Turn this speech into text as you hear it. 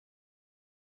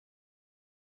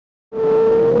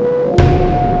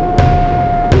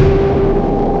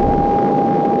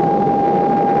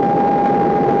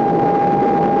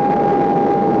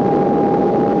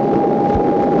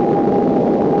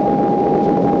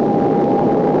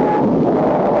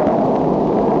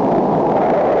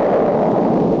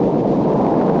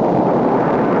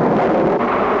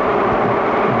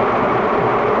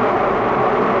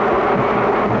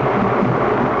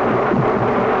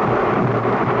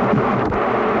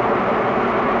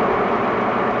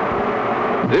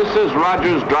This is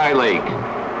Rogers Dry Lake,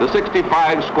 the 65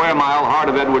 square mile heart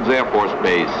of Edwards Air Force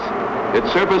Base. Its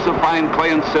surface of fine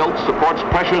clay and silt supports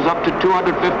pressures up to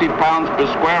 250 pounds per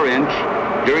square inch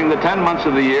during the 10 months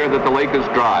of the year that the lake is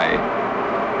dry.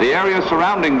 The area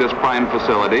surrounding this prime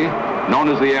facility,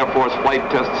 known as the Air Force Flight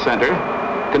Test Center,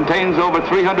 contains over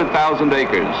 300,000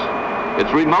 acres.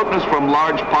 Its remoteness from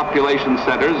large population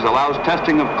centers allows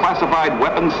testing of classified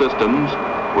weapon systems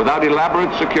without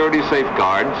elaborate security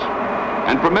safeguards,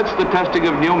 and permits the testing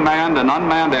of new manned and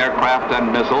unmanned aircraft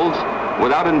and missiles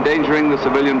without endangering the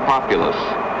civilian populace.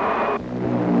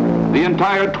 The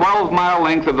entire 12-mile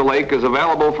length of the lake is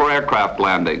available for aircraft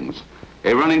landings.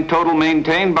 A running total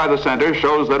maintained by the center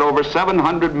shows that over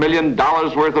 $700 million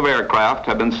worth of aircraft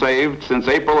have been saved since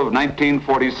April of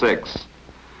 1946.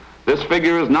 This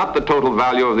figure is not the total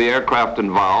value of the aircraft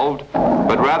involved,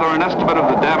 but rather an estimate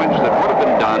of the damage that would have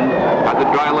been done had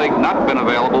the dry lake not been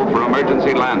available for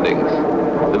emergency landings.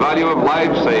 The value of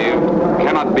lives saved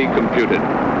cannot be computed.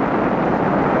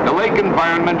 The lake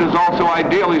environment is also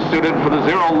ideally suited for the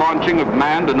zero launching of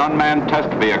manned and unmanned test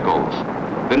vehicles.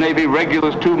 The Navy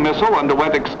Regulus II missile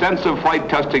underwent extensive flight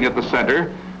testing at the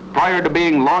center prior to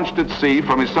being launched at sea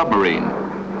from a submarine.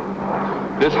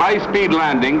 This high-speed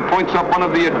landing points up one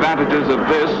of the advantages of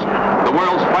this, the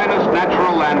world's finest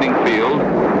natural landing field,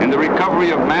 in the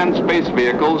recovery of manned space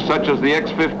vehicles such as the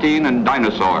X-15 and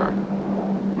Dinosaur.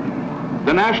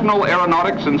 The National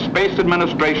Aeronautics and Space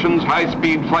Administration's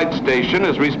high-speed flight station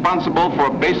is responsible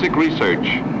for basic research.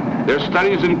 Their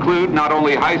studies include not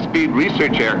only high-speed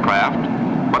research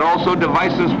aircraft, but also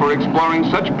devices for exploring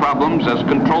such problems as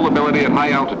controllability at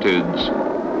high altitudes.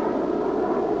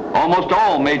 Almost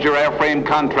all major airframe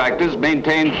contractors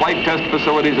maintain flight test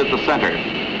facilities at the center.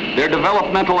 Their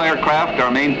developmental aircraft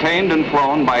are maintained and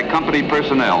flown by company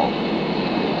personnel.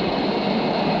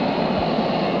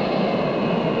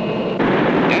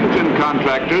 Engine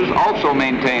contractors also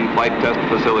maintain flight test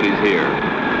facilities here.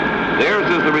 Theirs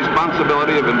is the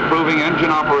responsibility of improving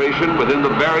engine operation within the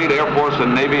varied Air Force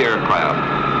and Navy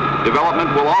aircraft. Development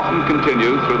will often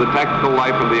continue through the tactical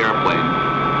life of the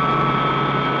airplane.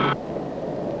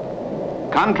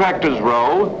 Contractors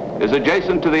Row is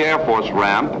adjacent to the Air Force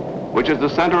ramp, which is the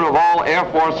center of all Air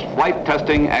Force flight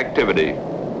testing activity.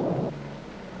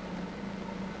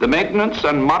 The maintenance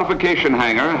and modification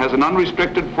hangar has an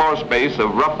unrestricted floor space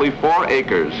of roughly 4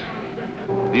 acres.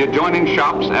 The adjoining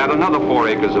shops add another 4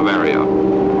 acres of area.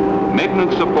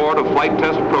 Maintenance support of flight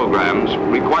test programs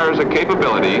requires a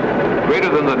capability greater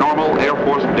than the normal Air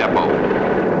Force depot.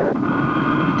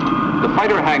 The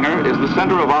fighter hangar is the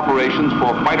center of operations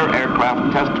for fighter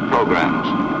aircraft test programs.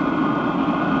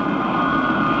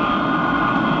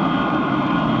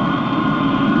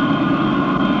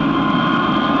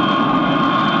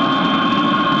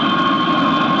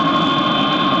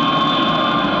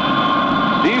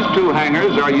 These 2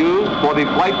 hangars are used for the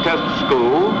flight test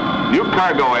school, new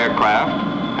cargo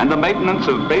aircraft, and the maintenance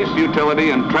of base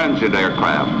utility and transit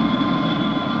aircraft.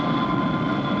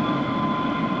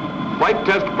 Flight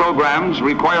test programs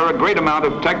require a great amount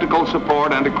of technical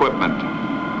support and equipment.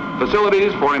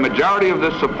 Facilities for a majority of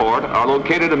this support are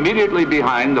located immediately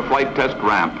behind the flight test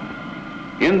ramp.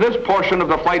 In this portion of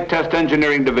the Flight Test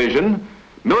Engineering Division,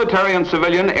 military and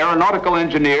civilian aeronautical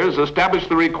engineers establish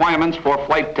the requirements for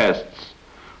flight tests.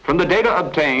 From the data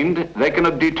obtained, they can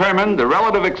determine the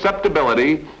relative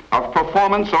acceptability of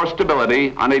performance or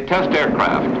stability on a test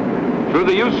aircraft. Through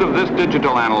the use of this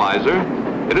digital analyzer,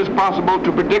 it is possible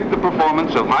to predict the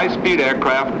performance of high-speed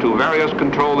aircraft to various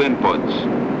control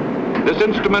inputs. This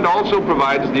instrument also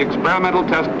provides the experimental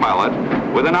test pilot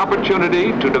with an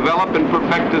opportunity to develop and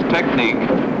perfect his technique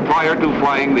prior to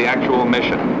flying the actual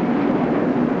mission.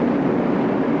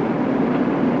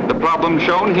 The problem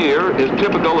shown here is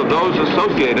typical of those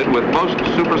associated with most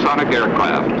supersonic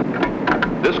aircraft.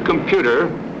 This computer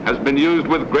has been used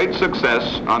with great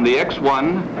success on the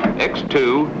X-1,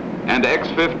 X-2, and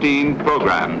X-15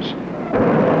 programs.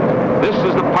 This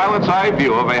is the pilot's eye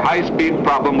view of a high-speed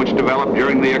problem which developed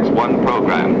during the X-1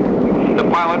 program. The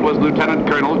pilot was Lieutenant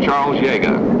Colonel Charles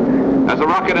Yeager. As the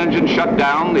rocket engine shut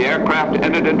down, the aircraft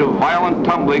entered into violent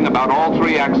tumbling about all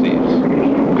 3 axes.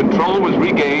 Control was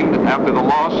regained after the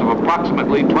loss of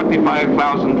approximately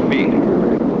 25,000 feet.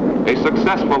 A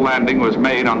successful landing was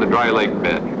made on the dry lake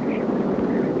bed.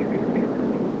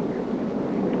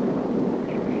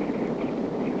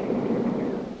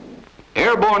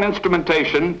 Airborne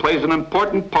instrumentation plays an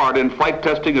important part in flight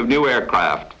testing of new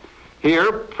aircraft.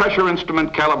 Here, pressure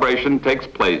instrument calibration takes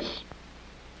place.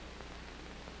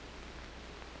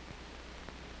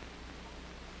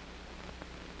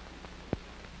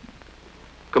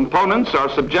 Components are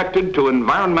subjected to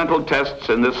environmental tests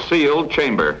in this sealed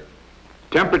chamber.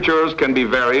 Temperatures can be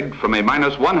varied from a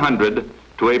minus 100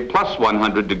 to a plus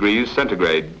 100 degrees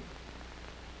centigrade.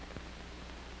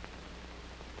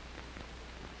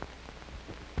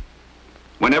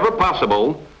 Whenever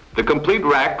possible, the complete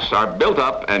racks are built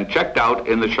up and checked out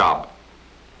in the shop.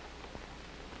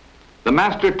 The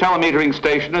master telemetering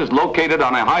station is located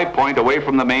on a high point away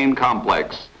from the main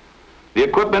complex. The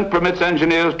equipment permits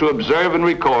engineers to observe and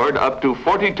record up to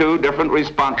 42 different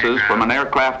responses from an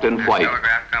aircraft in flight.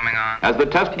 As the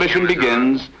test mission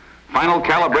begins, final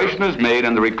calibration is made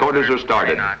and the recorders are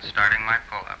started. Starting my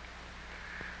pull-up.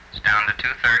 It's down to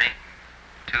 230,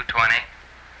 220,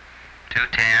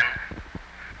 210,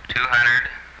 200,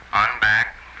 on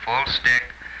back, full stick.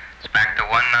 It's back to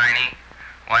 190,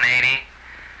 180.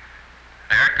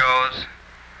 There it goes.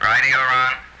 Radio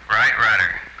run, right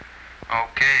rudder.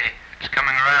 Okay, it's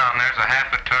coming around. There's a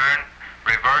half a turn,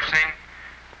 reversing,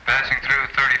 passing through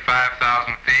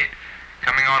 35,000 feet,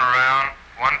 coming on around,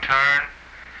 one turn,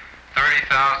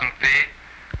 30,000 feet,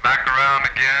 back around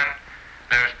again.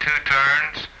 There's two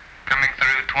turns, coming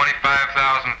through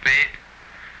 25,000 feet.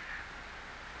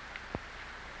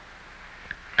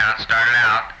 Now it started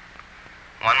out.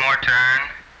 One more turn,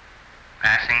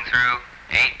 passing through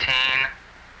 18.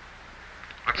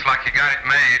 Looks like you got it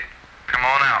made. Come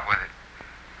on out with it.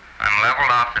 I'm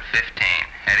leveled off at 15,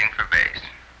 heading for base.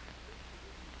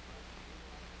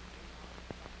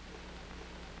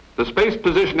 The Space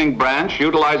Positioning Branch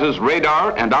utilizes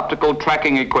radar and optical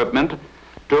tracking equipment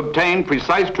to obtain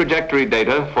precise trajectory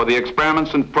data for the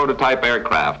experiments and prototype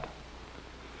aircraft.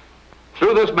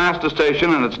 Through this master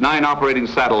station and its 9 operating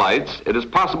satellites, it is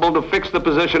possible to fix the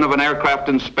position of an aircraft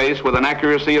in space with an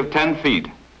accuracy of 10 feet.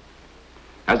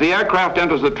 As the aircraft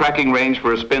enters the tracking range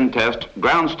for a spin test,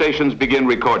 ground stations begin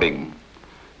recording.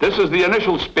 This is the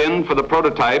initial spin for the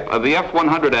prototype of the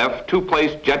F-100F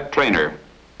two-place jet trainer.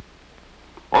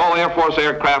 All Air Force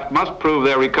aircraft must prove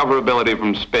their recoverability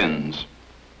from spins.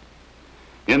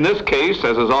 In this case,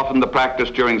 as is often the practice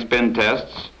during spin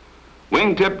tests,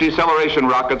 wingtip deceleration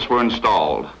rockets were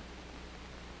installed.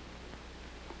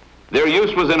 Their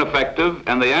use was ineffective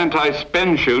and the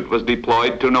anti-spin chute was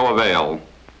deployed to no avail.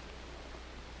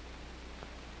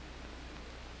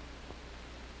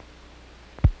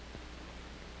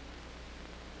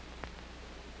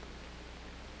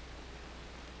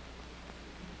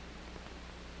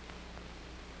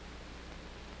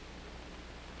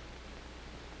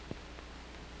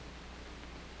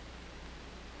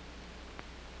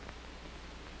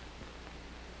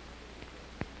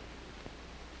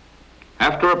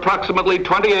 After approximately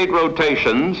 28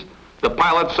 rotations, the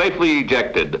pilot safely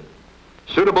ejected.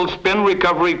 Suitable spin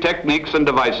recovery techniques and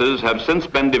devices have since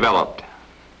been developed.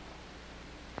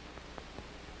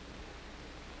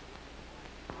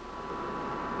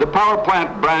 The power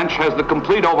plant branch has the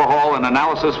complete overhaul and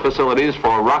analysis facilities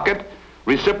for rocket,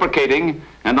 reciprocating,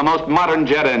 and the most modern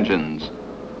jet engines.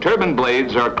 Turbine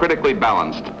blades are critically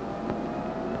balanced.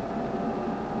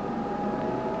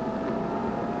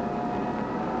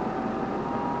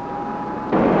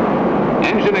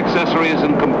 Engine accessories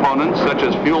and components such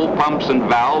as fuel pumps and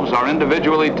valves are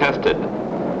individually tested.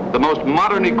 The most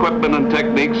modern equipment and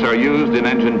techniques are used in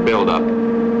engine buildup.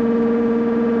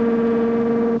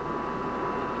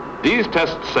 These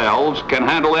test cells can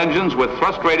handle engines with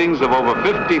thrust ratings of over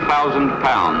 50,000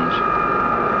 pounds.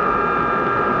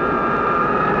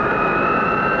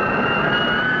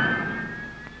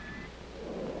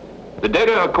 The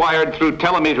data acquired through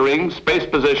telemetering, space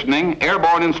positioning,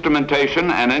 airborne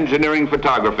instrumentation, and engineering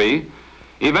photography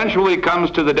eventually comes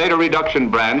to the data reduction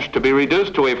branch to be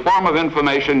reduced to a form of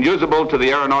information usable to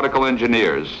the aeronautical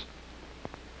engineers.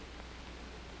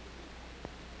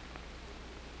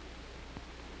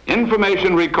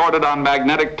 Information recorded on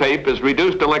magnetic tape is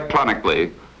reduced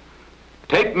electronically.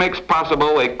 Tape makes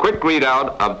possible a quick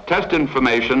readout of test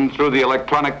information through the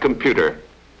electronic computer.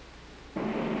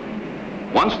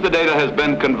 Once the data has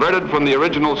been converted from the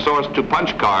original source to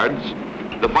punch cards,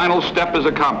 the final step is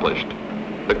accomplished.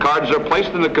 The cards are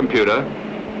placed in the computer,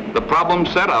 the problem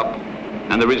set up,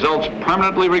 and the results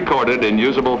permanently recorded in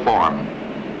usable form.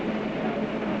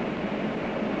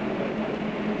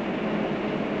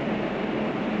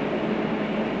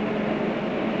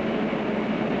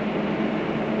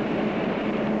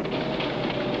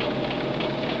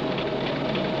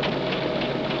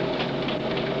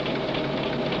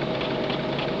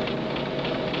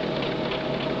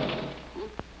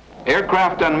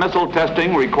 Aircraft and missile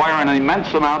testing require an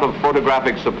immense amount of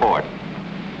photographic support.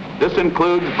 This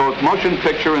includes both motion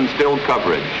picture and still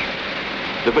coverage.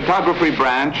 The photography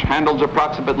branch handles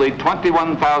approximately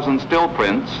 21,000 still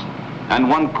prints and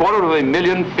 1/4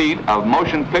 million feet of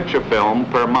motion picture film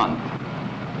per month.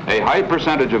 A high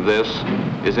percentage of this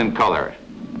is in color.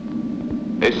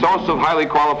 A source of highly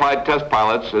qualified test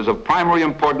pilots is of primary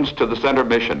importance to the center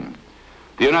mission.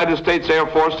 The United States Air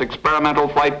Force Experimental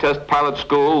Flight Test Pilot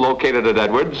School, located at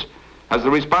Edwards, has the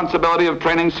responsibility of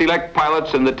training select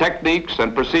pilots in the techniques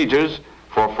and procedures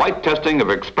for flight testing of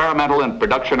experimental and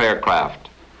production aircraft.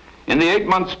 In the 8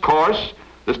 months course,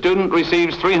 the student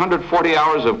receives 340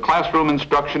 hours of classroom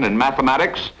instruction in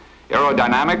mathematics,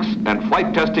 aerodynamics, and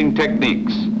flight testing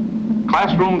techniques.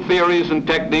 Classroom theories and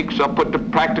techniques are put to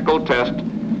practical test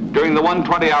during the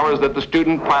 120 hours that the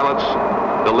student pilots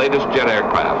the latest jet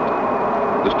aircraft.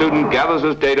 The student gathers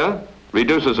his data,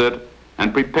 reduces it,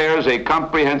 and prepares a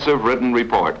comprehensive written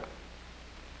report.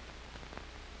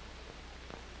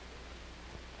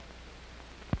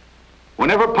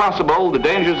 Whenever possible, the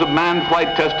dangers of manned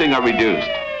flight testing are reduced.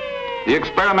 The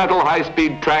experimental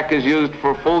high-speed track is used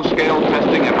for full-scale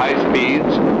testing at high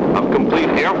speeds of complete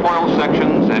airfoil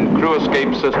sections and crew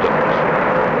escape systems.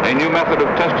 A new method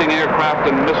of testing aircraft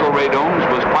and missile radomes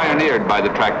was pioneered by the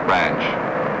track branch.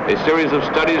 A series of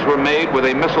studies were made with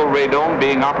a missile radome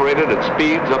being operated at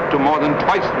speeds up to more than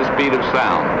twice the speed of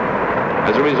sound.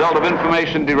 As a result of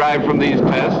information derived from these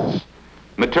tests,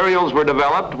 materials were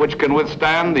developed which can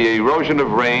withstand the erosion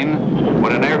of rain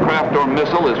when an aircraft or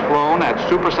missile is flown at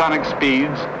supersonic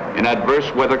speeds in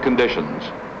adverse weather conditions.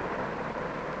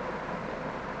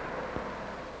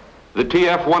 The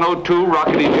TF-102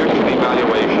 rocket ejection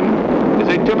evaluation is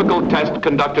a typical test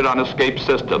conducted on escape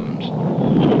systems.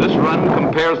 This run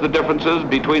compares the differences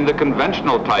between the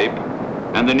conventional type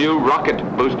and the new rocket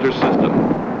booster system.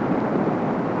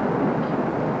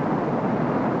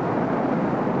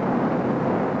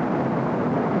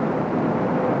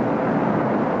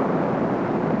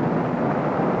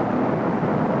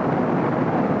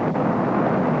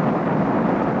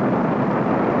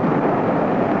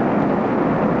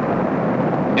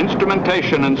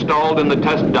 Instrumentation installed in the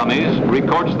test dummies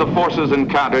records the forces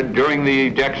encountered during the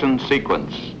ejection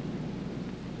sequence.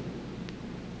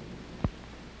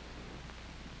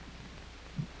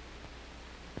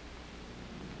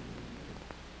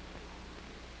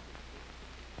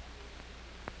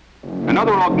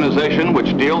 Another organization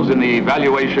which deals in the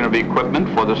evaluation of equipment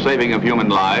for the saving of human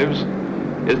lives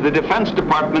is the Defense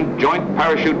Department Joint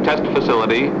Parachute Test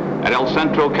Facility at El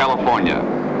Centro, California.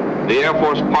 The Air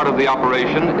Force part of the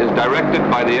operation is directed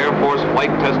by the Air Force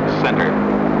Flight Test Center.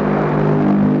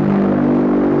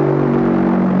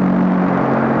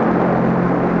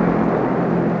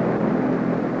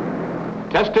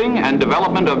 Testing and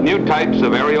development of new types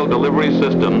of aerial delivery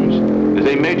systems is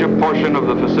a major portion of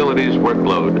the facility's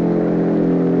workload.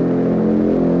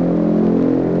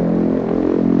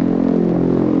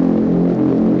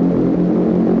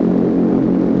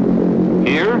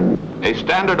 Here, a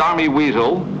standard Army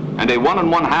Weasel and a 1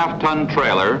 1/2 ton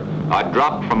trailer are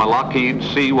dropped from a Lockheed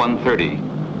C-130.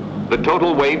 The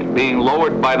total weight being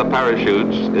lowered by the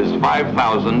parachutes is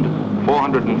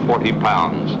 5,440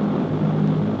 pounds.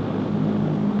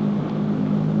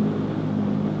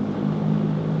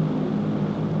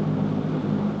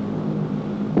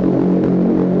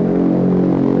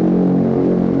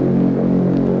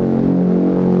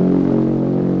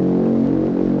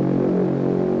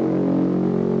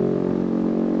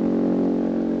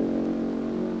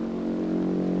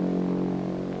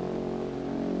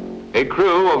 A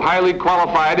crew of highly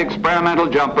qualified experimental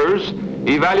jumpers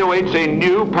evaluates a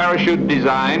new parachute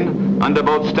design under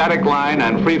both static line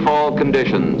and free fall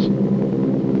conditions.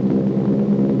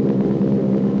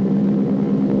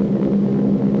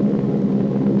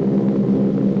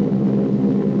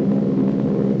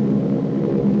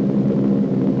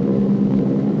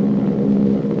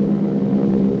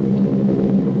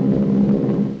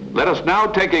 Let us now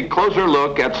take a closer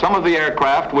look at some of the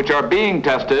aircraft which are being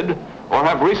tested or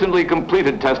have recently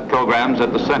completed test programs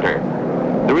at the center.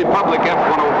 The Republic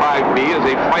F-105B is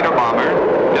a fighter bomber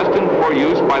destined for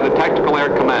use by the Tactical Air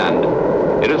Command.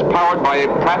 It is powered by a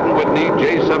Pratt & Whitney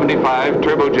J75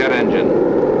 turbojet engine.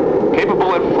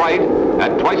 Capable at flight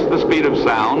at twice the speed of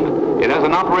sound, it has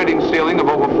an operating ceiling of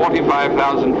over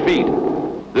 45,000 feet.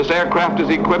 This aircraft is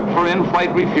equipped for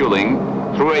in-flight refueling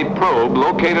through a probe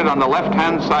located on the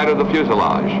left-hand side of the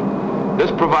fuselage. This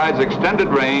provides extended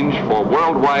range for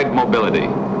worldwide mobility.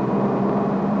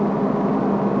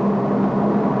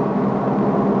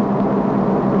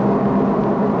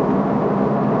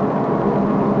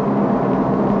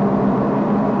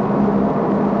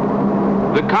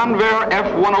 The Convair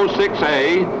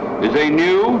F-106A is a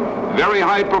new, very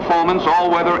high-performance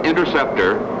all-weather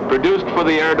interceptor produced for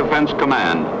the Air Defense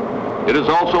Command. It is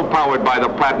also powered by the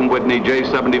Pratt & Whitney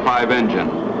J-75 engine.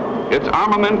 Its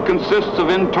armament consists of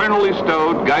internally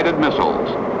stowed guided missiles.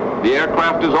 The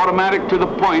aircraft is automatic to the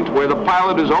point where the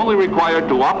pilot is only required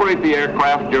to operate the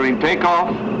aircraft during takeoff,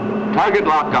 target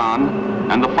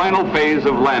lock-on, and the final phase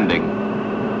of landing.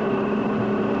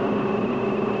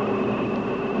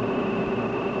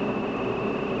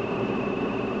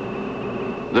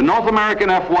 The North American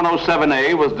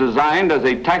F-107A was designed as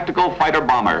a tactical fighter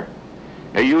bomber.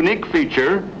 A unique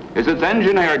feature is its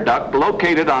engine air duct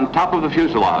located on top of the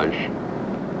fuselage.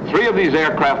 3 of these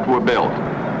aircraft were built.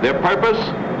 Their purpose: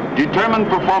 determine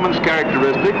performance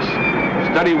characteristics,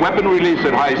 study weapon release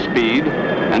at high speed,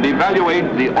 and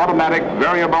evaluate the automatic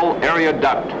variable area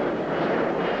duct.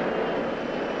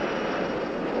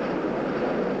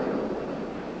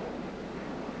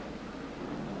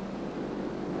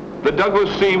 The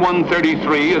Douglas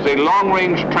C-133 is a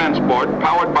long-range transport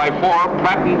powered by 4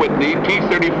 Pratt & Whitney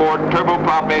T-34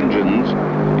 turboprop engines,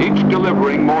 each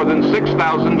delivering more than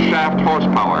 6,000 shaft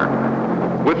horsepower.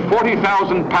 With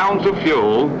 40,000 pounds of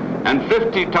fuel and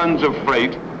 50 tons of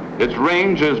freight, its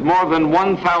range is more than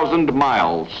 1,000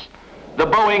 miles. The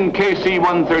Boeing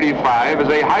KC-135 is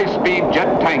a high-speed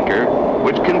jet tanker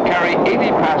which can carry 80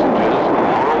 passengers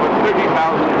or over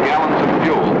 30,000 gallons of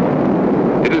fuel.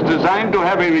 It is designed to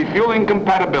have a refueling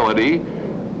compatibility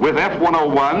with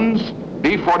F-101s,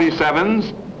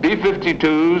 B-47s,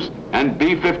 B-52s, and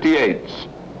B-58s.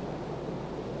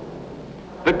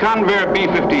 The Convair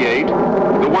B-58,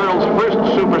 the world's first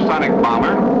supersonic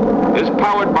bomber, is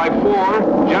powered by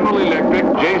 4 General Electric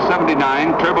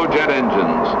J-79 turbojet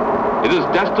engines. It is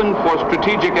destined for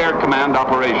strategic air command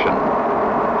operation.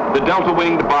 The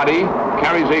delta-winged body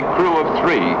carries a crew of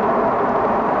 3.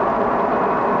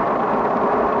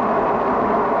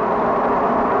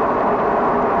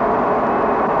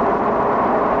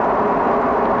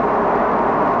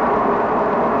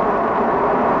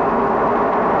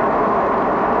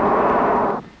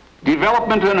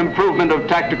 Development and improvement of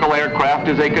tactical aircraft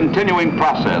is a continuing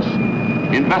process.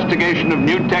 Investigation of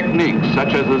new techniques,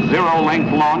 such as the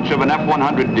zero-length launch of an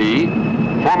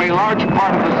F-100D, form a large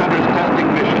part of the center's testing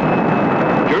mission.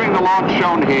 During the launch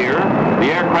shown here,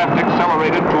 the aircraft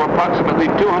accelerated to approximately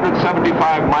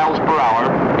 275 miles per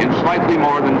hour in slightly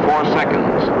more than 4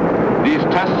 seconds. These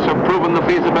tests have proven the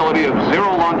feasibility of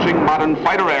zero-launching modern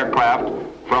fighter aircraft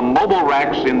from mobile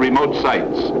racks in remote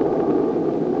sites.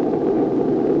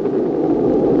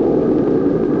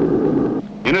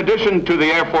 In addition to the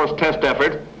Air Force test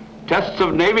effort, tests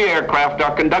of Navy aircraft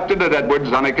are conducted at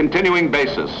Edwards on a continuing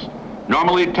basis.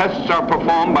 Normally, tests are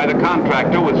performed by the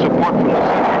contractor with support from the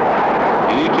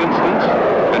center. In each instance,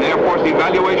 an Air Force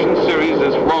evaluation series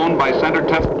is flown by center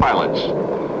test pilots.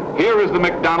 Here is the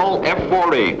McDonnell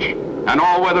F-4H, an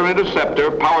all-weather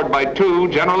interceptor powered by 2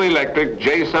 General Electric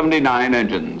J-79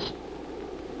 engines.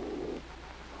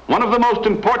 One of the most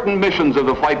important missions of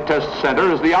the Flight Test Center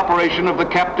is the operation of the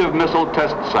Captive Missile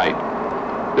Test Site.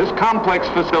 This complex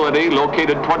facility,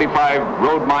 located 25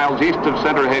 road miles east of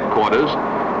Center Headquarters,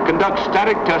 conducts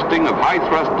static testing of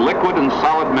high-thrust liquid and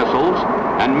solid missiles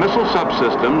and missile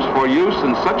subsystems for use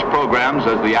in such programs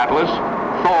as the Atlas,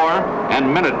 Thor,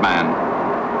 and Minuteman.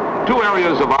 2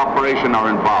 areas of operation are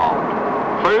involved.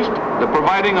 First, the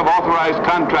providing of authorized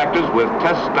contractors with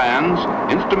test stands,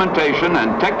 instrumentation,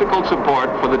 and technical support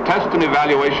for the test and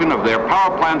evaluation of their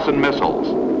power plants and missiles.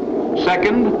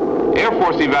 Second, Air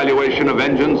Force evaluation of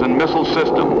engines and missile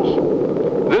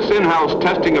systems. This in-house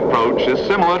testing approach is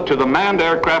similar to the manned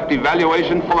aircraft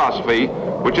evaluation philosophy,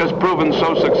 which has proven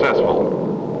so successful.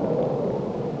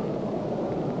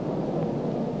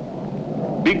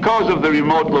 Because of the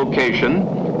remote location,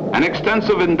 an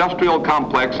extensive industrial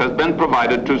complex has been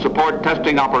provided to support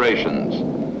testing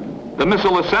operations. The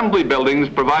missile assembly buildings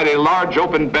provide a large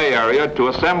open bay area to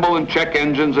assemble and check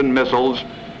engines and missiles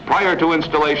prior to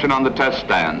installation on the test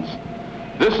stands.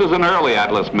 This is an early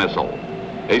Atlas missile.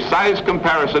 A size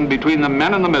comparison between the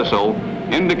men and the missile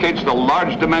indicates the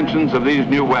large dimensions of these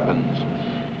new weapons.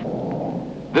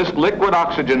 This liquid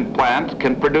oxygen plant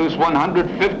can produce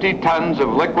 150 tons of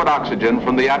liquid oxygen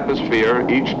from the atmosphere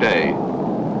each day.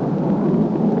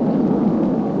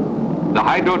 The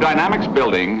hydrodynamics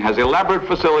building has elaborate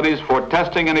facilities for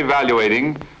testing and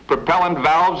evaluating propellant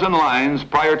valves and lines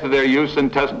prior to their use in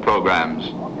test programs.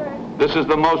 This is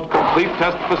the most complete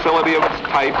test facility of its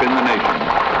type in the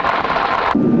nation.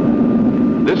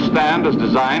 This stand is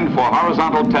designed for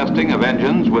horizontal testing of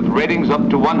engines with ratings up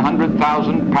to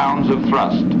 100,000 pounds of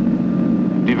thrust.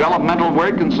 Developmental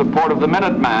work in support of the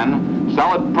Minuteman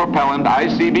solid propellant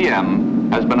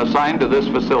ICBM has been assigned to this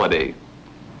facility.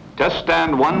 Test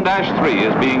Stand 1-3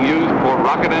 is being used for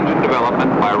rocket engine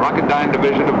development by Rocketdyne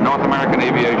Division of North American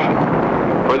Aviation.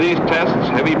 For these tests,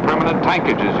 heavy permanent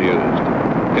tankage is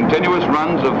used. Continuous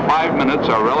runs of 5 minutes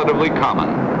are relatively common.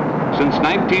 Since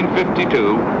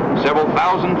 1952, several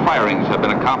thousand firings have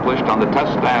been accomplished on the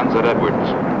test stands at Edwards.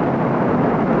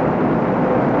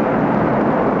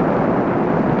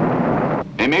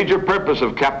 A major purpose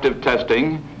of captive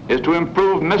testing is to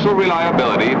improve missile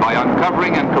reliability by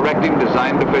uncovering and correcting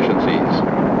design deficiencies.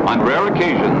 On rare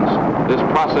occasions, this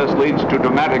process leads to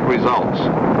dramatic results.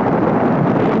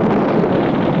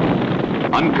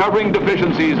 Uncovering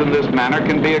deficiencies in this manner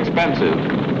can be expensive.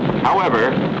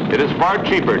 However, it is far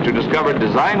cheaper to discover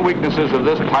design weaknesses of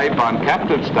this type on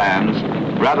captive stands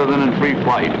rather than in free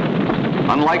flight.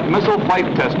 Unlike missile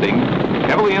flight testing,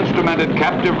 heavily instrumented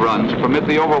captive runs permit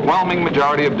the overwhelming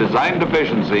majority of design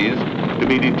deficiencies to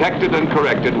be detected and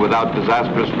corrected without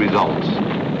disastrous results.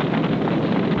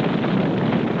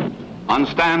 On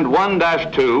Stand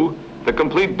 1-2, the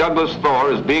complete Douglas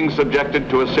Thor is being subjected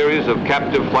to a series of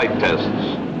captive flight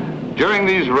tests. During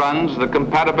these runs, the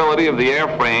compatibility of the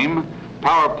airframe,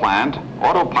 power plant,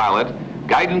 autopilot,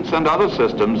 guidance, and other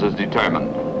systems is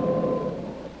determined.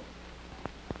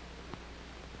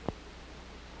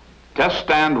 Test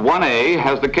Stand 1A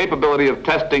has the capability of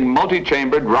testing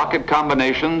multi-chambered rocket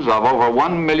combinations of over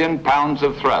 1 million pounds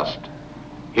of thrust.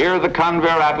 Here, the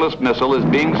Convair Atlas missile is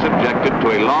being subjected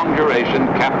to a long-duration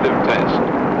captive test.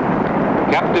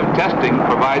 Captive testing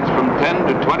provides from 10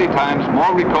 to 20 times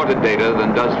more recorded data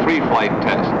than does free flight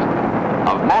test.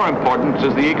 Of more importance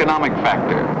is the economic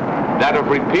factor, that of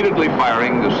repeatedly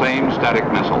firing the same static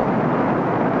missile.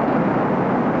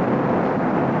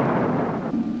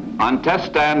 On Test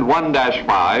Stand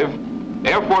 1-5,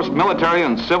 Air Force military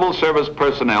and civil service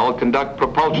personnel conduct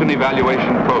propulsion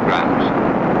evaluation programs.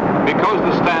 Because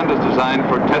the stand is designed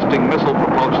for testing missile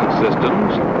propulsion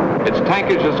systems, its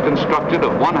tankage is constructed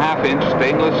of 1/2-inch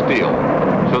stainless steel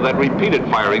so that repeated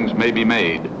firings may be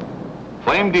made.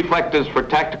 Flame deflectors for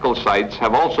tactical sites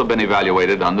have also been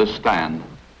evaluated on this stand.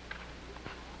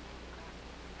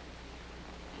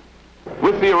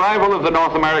 With the arrival of the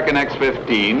North American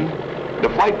X-15, the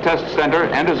Flight Test Center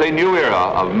enters a new era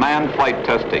of manned flight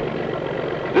testing.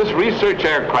 This research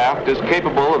aircraft is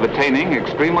capable of attaining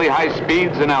extremely high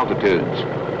speeds and altitudes,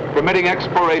 permitting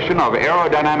exploration of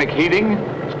aerodynamic heating,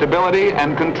 stability,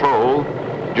 and control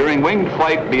during winged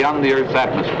flight beyond the Earth's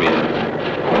atmosphere.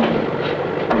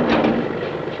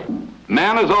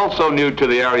 Man is also new to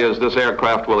the areas this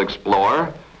aircraft will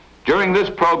explore. During this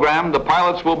program, the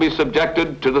pilots will be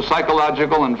subjected to the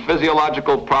psychological and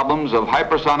physiological problems of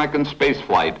hypersonic and space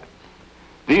flight.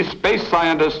 These space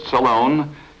scientists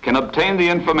alone can obtain the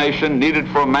information needed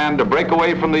for man to break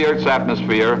away from the Earth's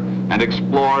atmosphere and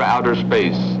explore outer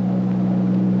space.